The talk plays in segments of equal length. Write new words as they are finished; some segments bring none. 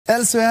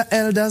Elsewhere,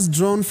 elders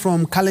drawn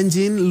from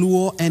Kalenjin,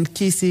 Luo and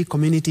Kisii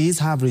communities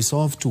have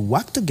resolved to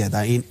work together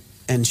in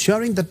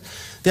ensuring that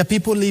their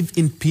people live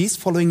in peace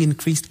following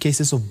increased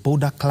cases of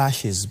border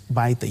clashes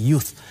by the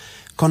youth.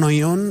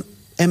 Konoyon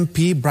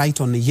MP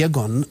Brighton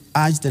Yegon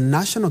urged the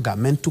national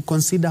government to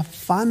consider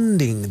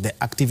funding the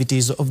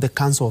activities of the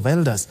Council of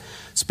Elders.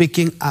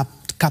 Speaking at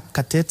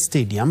Kapkatet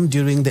Stadium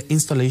during the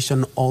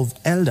installation of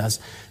elders,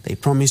 they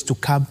promised to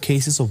curb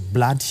cases of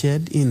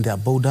bloodshed in their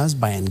borders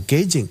by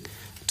engaging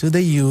to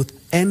the youth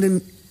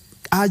and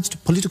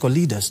urged political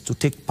leaders to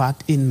take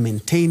part in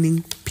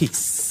maintaining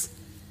peace.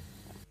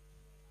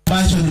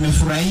 Ambacho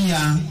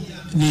nimefurahia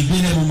ni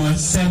vile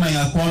mmesema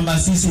ya kwamba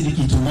sisi ni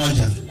kitu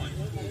moja.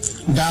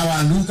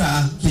 Ngawa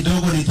lugha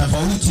kidogo ni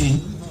tofauti,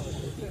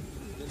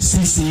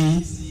 sisi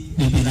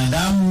ni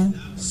binadamu,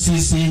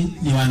 sisi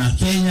ni wana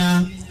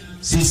Kenya,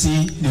 sisi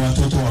ni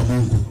watoto wa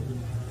Mungu.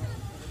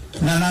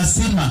 Na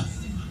lazima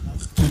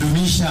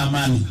tudumisha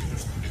amani.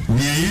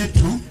 Nia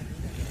yetu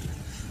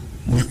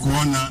ni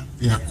kuona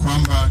ya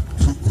kwamba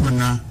tuko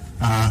na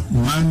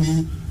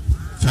amani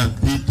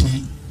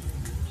thabiti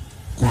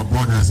kwa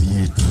borders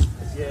yetu.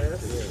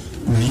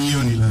 Na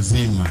hiyo ni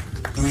lazima.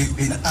 We've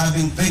been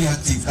having very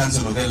active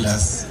Council of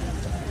Elders.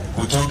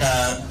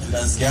 Kutoka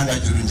tunasikianga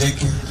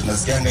Turunjeke,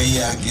 tunasikianga hii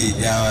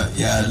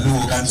ya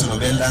Luo Council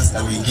of Elders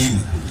na wengine.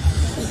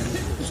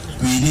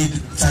 We need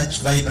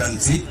such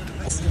vibrancy.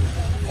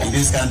 In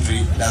this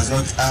country does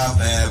not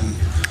have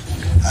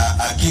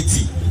a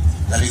kitty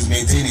that is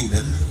maintaining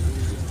them.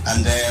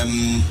 And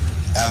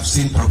I've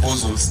seen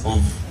proposals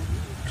of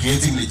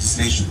creating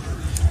legislation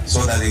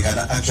so that they can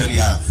actually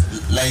have,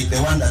 like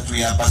the one that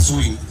we are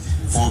pursuing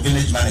for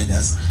village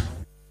managers,